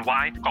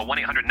HOPE-NY. Call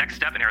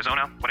 1-800-NEXT-STEP in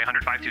Arizona,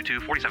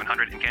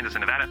 1-800-522-4700 in Kansas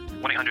and Nevada,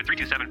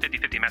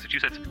 1-800-327-5050 in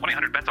Massachusetts,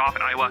 1-800-BETS-OFF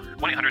in Iowa,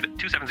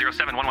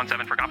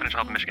 1-800-270-7117 for confidential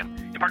help in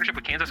Michigan. In partnership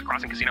with Kansas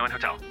Crossing Casino and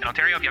Hotel. In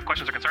Ontario, if you have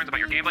questions or concerns about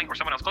your gambling or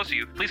someone else close to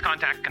you, please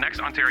contact Connects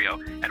Ontario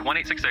at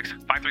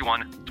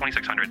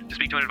 1-866-531-2600 to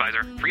speak to an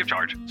advisor free of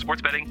charge.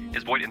 Sports betting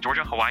is void in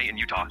Georgia, Hawaii, and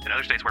Utah, and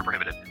other states where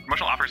prohibited.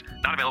 Promotional offers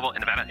not available in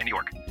Nevada and New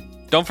York.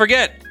 Don't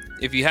forget,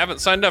 if you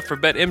haven't signed up for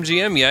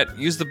BetMGM yet,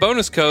 use the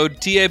bonus code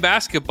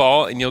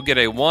TABasketball and you'll get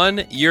a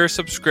 1-year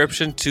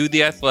subscription to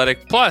The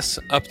Athletic, plus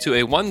up to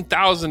a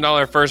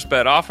 $1,000 first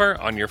bet offer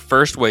on your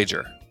first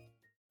wager.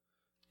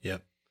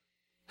 Yep.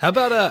 How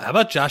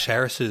about Josh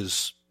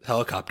Harris's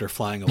helicopter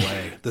flying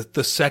away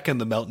the second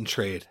the Melton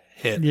trade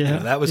hit.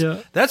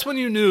 Yeah, that's when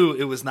you knew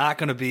it was not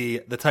going to be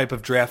the type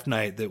of draft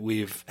night that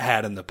we've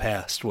had in the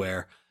past,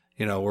 where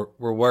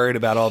we're worried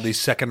about all these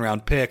second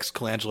round picks.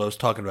 Colangelo's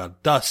talking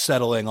about dust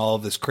settling, all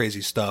of this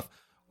crazy stuff.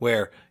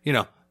 Where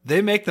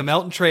they make the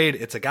Melton trade.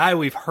 It's a guy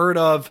we've heard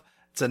of.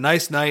 It's a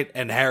nice night,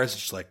 and Harris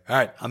is just like, all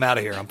right, I'm out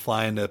of here. I'm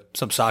flying to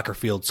some soccer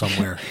field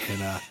somewhere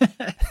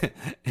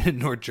in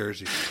North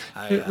Jersey.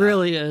 It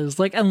really is.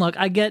 And look,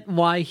 I get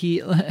why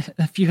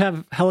if you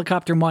have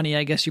helicopter money,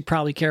 I guess you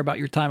probably care about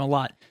your time a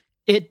lot.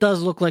 It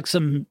does look like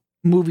some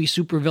movie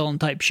supervillain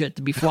type shit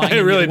to be flying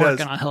it really and working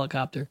does. on a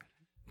helicopter.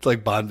 It's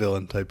like Bond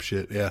villain type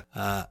shit,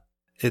 yeah.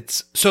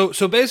 It's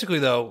so basically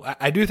though,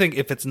 I do think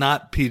if it's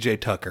not PJ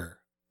Tucker,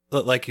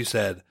 like you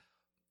said,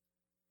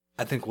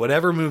 I think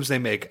whatever moves they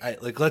make,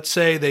 let's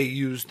say they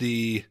use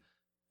the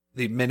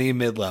mini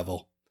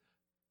mid-level,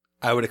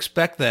 I would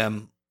expect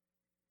them,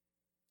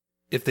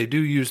 if they do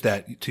use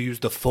that, to use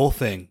the full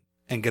thing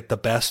and get the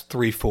best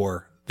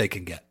 3-4 they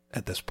can get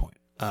at this point.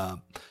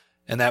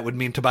 And that would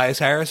mean Tobias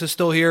Harris is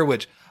still here,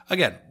 which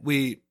again,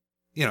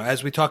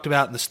 as we talked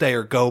about in the Stay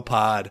or Go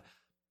pod,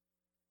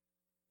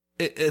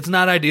 it's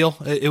not ideal.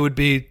 It would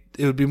be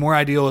more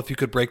ideal if you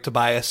could break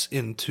Tobias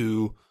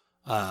into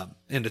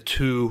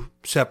two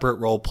separate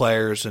role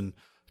players and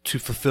to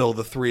fulfill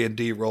the 3 and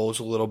D roles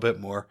a little bit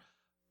more.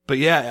 But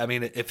yeah, I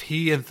mean, if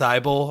he and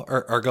Thibault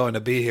are going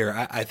to be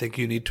here, I think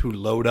you need to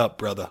load up,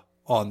 brother,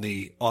 on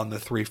the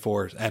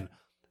 3-4s. And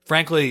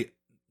frankly,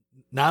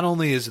 not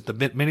only is it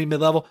the mini mid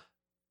level,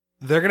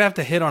 they're going to have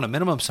to hit on a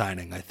minimum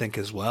signing, I think,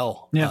 as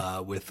well. Yeah.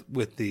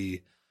 With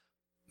the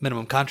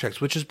minimum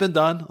contracts, which has been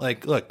done.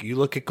 Look, you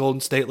look at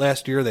Golden State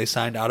last year, they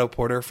signed Otto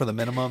Porter for the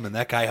minimum, and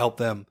that guy helped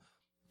them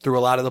through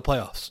a lot of the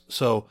playoffs.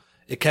 So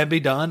it can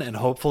be done, and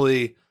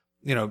hopefully,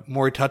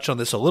 Maury touched on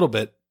this a little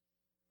bit,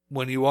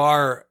 when you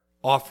are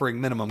offering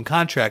minimum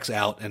contracts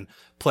out and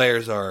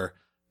players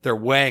they're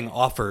weighing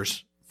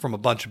offers from a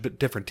bunch of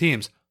different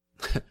teams,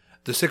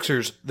 the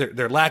Sixers,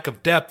 their lack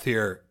of depth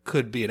here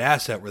could be an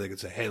asset where they could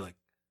say, hey,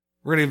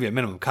 we're going to give you a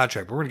minimum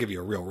contract, but we're going to give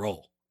you a real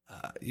role.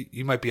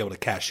 You might be able to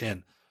cash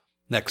in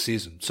next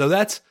season. So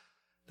that's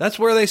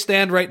where they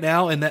stand right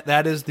now, and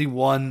that is the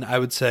one, I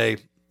would say,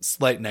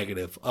 slight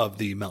negative of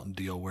the Melton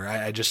deal, where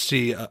I just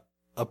see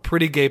a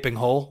pretty gaping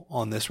hole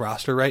on this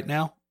roster right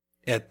now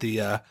at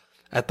the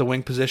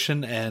wing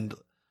position, and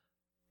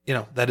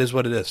that is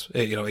what it is.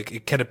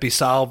 Can it be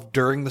solved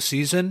during the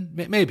season?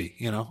 Maybe,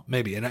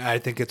 and I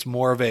think it's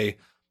more of a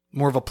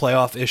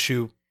playoff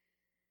issue.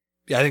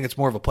 Yeah, I think it's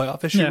more of a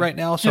playoff issue right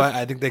now. So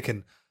I think they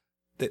can.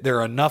 There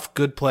are enough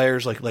good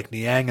players like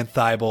Niang and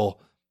Thibault.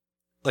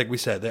 Like we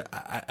said,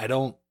 I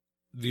don't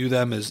view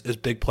them as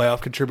big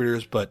playoff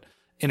contributors, but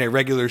in a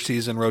regular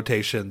season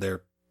rotation,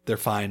 they're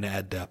fine to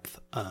add depth.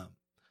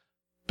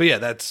 But yeah,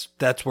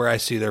 that's where I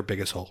see their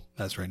biggest hole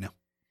as right now.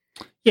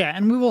 Yeah,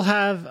 and we will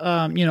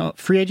have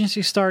free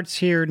agency starts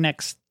here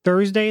next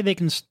Thursday. They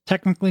can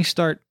technically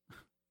start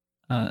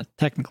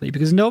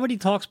because nobody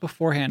talks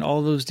beforehand.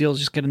 All those deals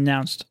just get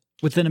announced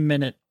within a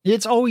minute.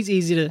 It's always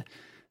easy to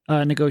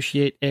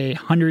negotiate a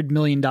 $100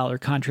 million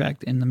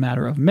contract in the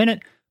matter of a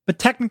minute. But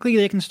technically,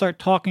 they can start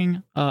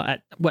talking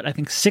at I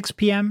think 6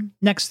 p.m.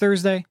 next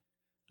Thursday.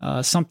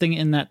 Something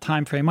in that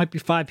time frame. Might be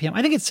 5 p.m.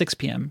 I think it's 6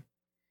 p.m.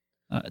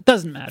 It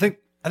doesn't matter.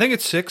 I think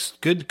it's 6.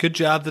 Good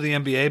job to the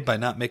NBA by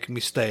not making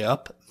me stay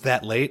up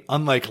that late.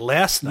 Unlike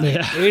last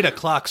night, 8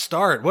 o'clock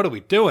start. What are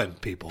we doing,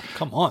 people?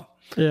 Come on.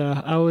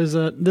 Yeah, I was.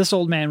 This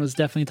old man was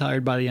definitely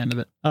tired by the end of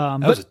it.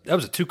 That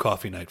was a 2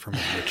 coffee night for me.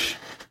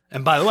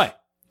 And by the way,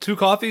 2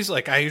 coffees.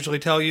 Like I usually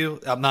tell you,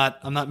 I'm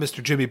not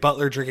Mr. Jimmy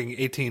Butler drinking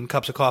 18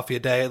 cups of coffee a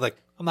day. Like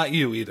I'm not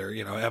you either.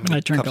 How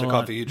many cups of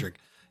coffee you drink?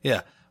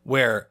 Yeah.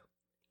 Where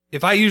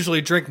if I usually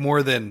drink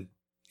more than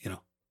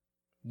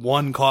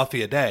 1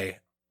 coffee a day,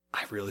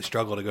 I really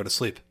struggle to go to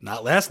sleep.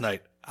 Not last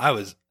night. I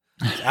was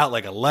out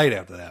like a light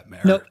after that,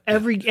 man. No,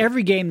 every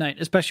game night,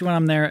 especially when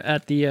I'm there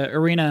at the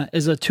arena,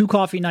 is a 2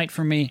 coffee night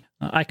for me.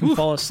 I can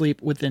fall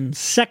asleep within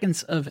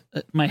seconds of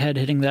my head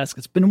hitting the desk.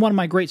 It's been one of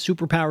my great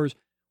superpowers.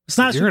 It's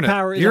not a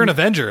superpower. You're an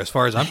Avenger as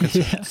far as I'm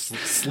concerned. Yeah.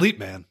 Sleep,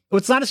 man.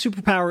 What's not a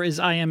superpower is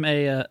I am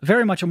a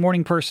very much a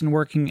morning person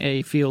working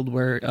a field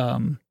where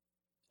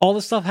all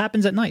this stuff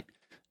happens at night.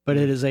 But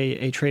it is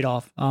a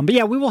trade-off. But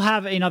yeah, we will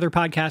have another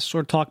podcast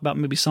sort of talk about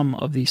maybe some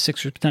of the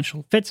Sixers'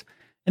 potential fits.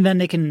 And then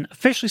they can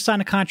officially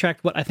sign a contract,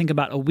 I think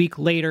about a week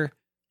later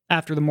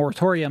after the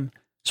moratorium.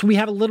 So we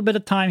have a little bit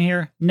of time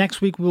here.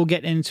 Next week, we'll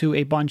get into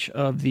a bunch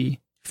of the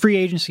free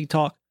agency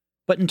talk.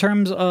 But in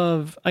terms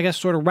of, I guess,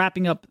 sort of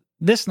wrapping up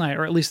this night,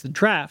 or at least the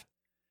draft,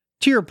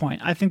 to your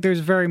point, I think there's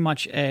very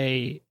much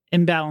a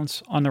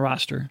imbalance on the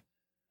roster.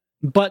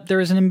 But there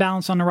is an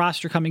imbalance on the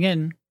roster coming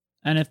in.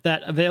 And if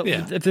that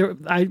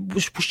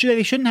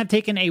they shouldn't have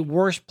taken a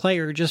worse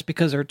player just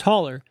because they're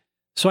taller.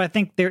 So I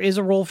think there is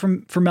a role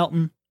for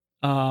Melton.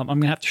 I'm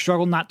going to have to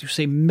struggle not to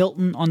say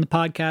Milton on the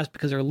podcast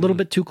because they're a little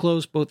bit too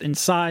close, both in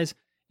size,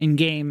 in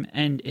game,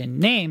 and in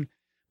name.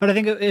 But I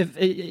think if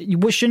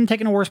you shouldn't have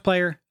taken a worse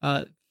player,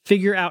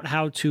 figure out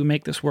how to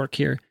make this work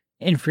here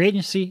in free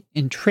agency,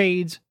 in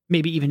trades,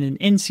 maybe even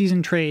in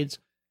season trades.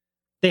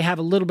 they have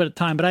a little bit of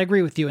time. But I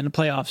agree with you. In the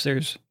playoffs,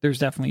 there's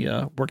definitely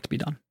work to be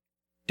done.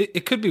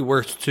 It could be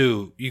worse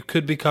too. You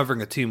could be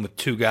covering a team with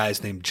two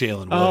guys named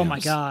Jalen Williams. Oh my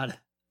God,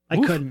 I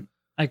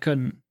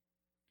couldn't.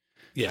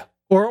 Yeah.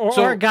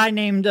 Or a guy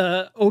named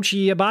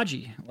Ochi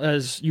Abaji,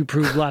 as you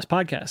proved last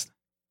podcast.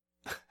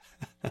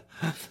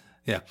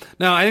 Yeah.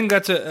 No, I think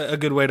that's a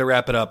good way to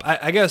wrap it up.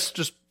 I guess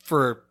just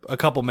for a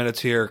couple minutes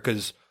here,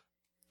 because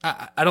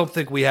I don't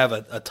think we have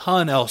a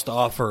ton else to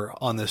offer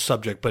on this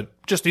subject, but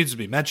just needs to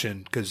be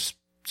mentioned because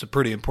it's a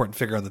pretty important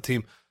figure on the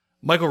team.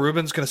 Michael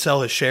Rubin's going to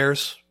sell his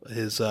shares,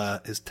 his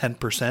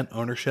 10%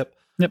 ownership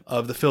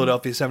of the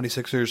Philadelphia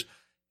 76ers.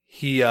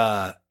 He,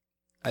 I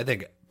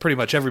think pretty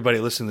much everybody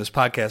listening to this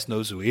podcast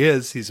knows who he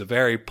is. He's a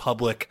very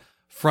public,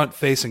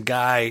 front-facing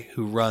guy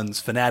who runs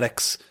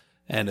Fanatics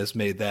and has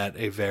made that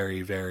a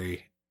very,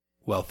 very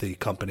wealthy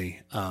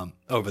company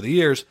over the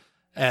years.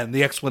 And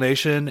the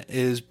explanation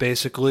is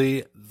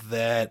basically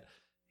that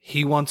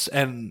he wants,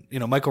 and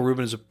Michael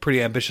Rubin is a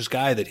pretty ambitious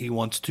guy, that he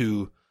wants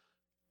to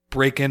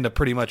break into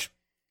pretty much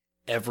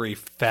every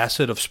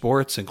facet of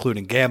sports,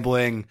 including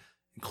gambling,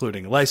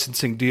 including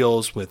licensing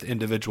deals with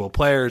individual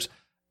players.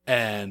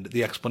 And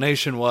the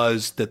explanation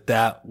was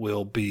that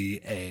will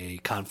be a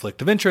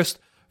conflict of interest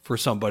for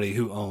somebody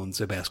who owns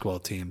a basketball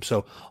team.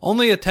 So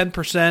only a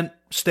 10%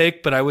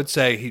 stake, but I would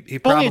say he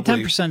probably...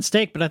 Only a 10%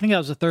 stake, but I think that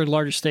was the third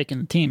largest stake in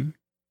the team.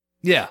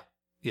 Yeah,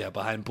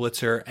 behind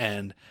Blitzer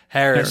and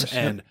Harris.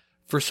 And yep.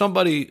 For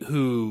somebody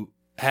who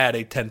had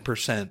a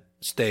 10%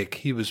 stake,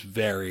 he was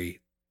very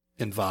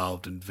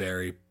involved and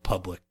very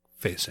public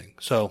facing.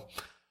 So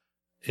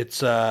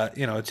it's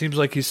it seems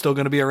like he's still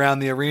going to be around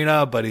the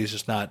arena, but he's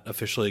just not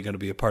officially going to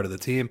be a part of the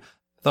team.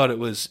 I thought it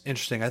was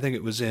interesting. I think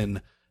it was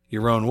in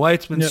Yaron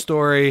Weitzman's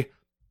story.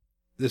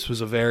 This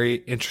was a very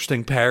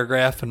interesting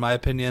paragraph, in my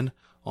opinion,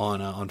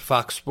 on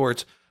Fox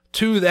Sports.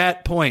 To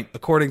that point,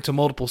 according to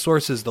multiple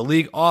sources, the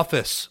league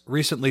office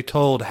recently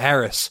told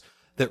Harris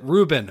that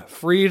Rubin,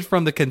 freed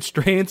from the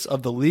constraints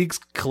of the league's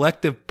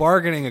collective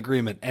bargaining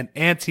agreement and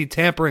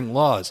anti-tampering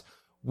laws,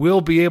 will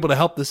be able to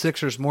help the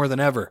Sixers more than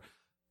ever.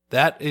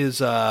 That is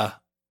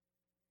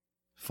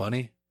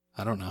funny.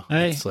 I don't know.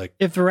 Hey, it's like,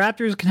 if the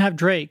Raptors can have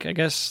Drake, I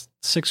guess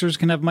Sixers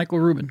can have Michael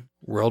Rubin.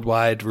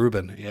 Worldwide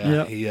Rubin.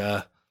 Yeah.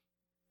 Yep.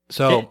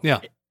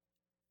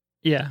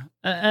 Yeah.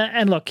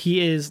 And look,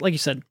 he is, like you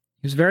said,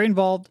 he was very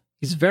involved.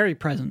 He's very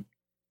present.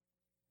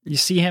 You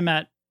see him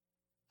at,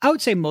 I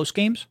would say, most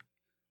games,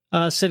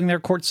 sitting there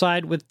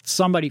courtside with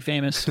somebody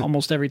famous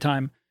almost every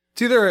time.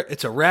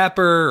 It's a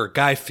rapper or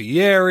Guy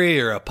Fieri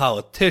or a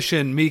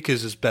politician. Meek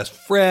is his best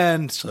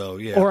friend. So,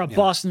 yeah. Or a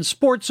Boston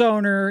sports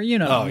owner,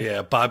 Oh,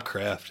 yeah. Bob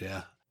Kraft.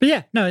 Yeah. But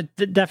yeah, no,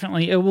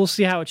 definitely. We'll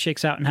see how it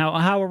shakes out and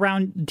how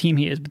around the team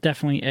he is. But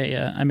definitely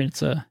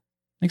it's like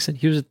I said,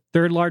 he was the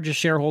third largest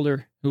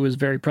shareholder who was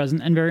very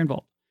present and very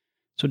involved.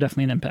 So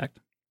definitely an impact.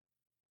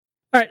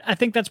 All right. I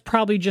think that's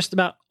probably just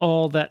about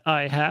all that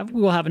I have.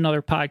 We will have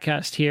another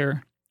podcast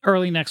here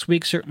early next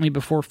week, certainly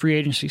before free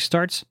agency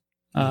starts.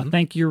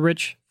 Thank you,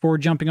 Rich, for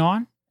jumping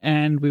on,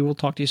 and we will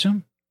talk to you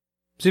soon.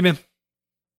 See you, man.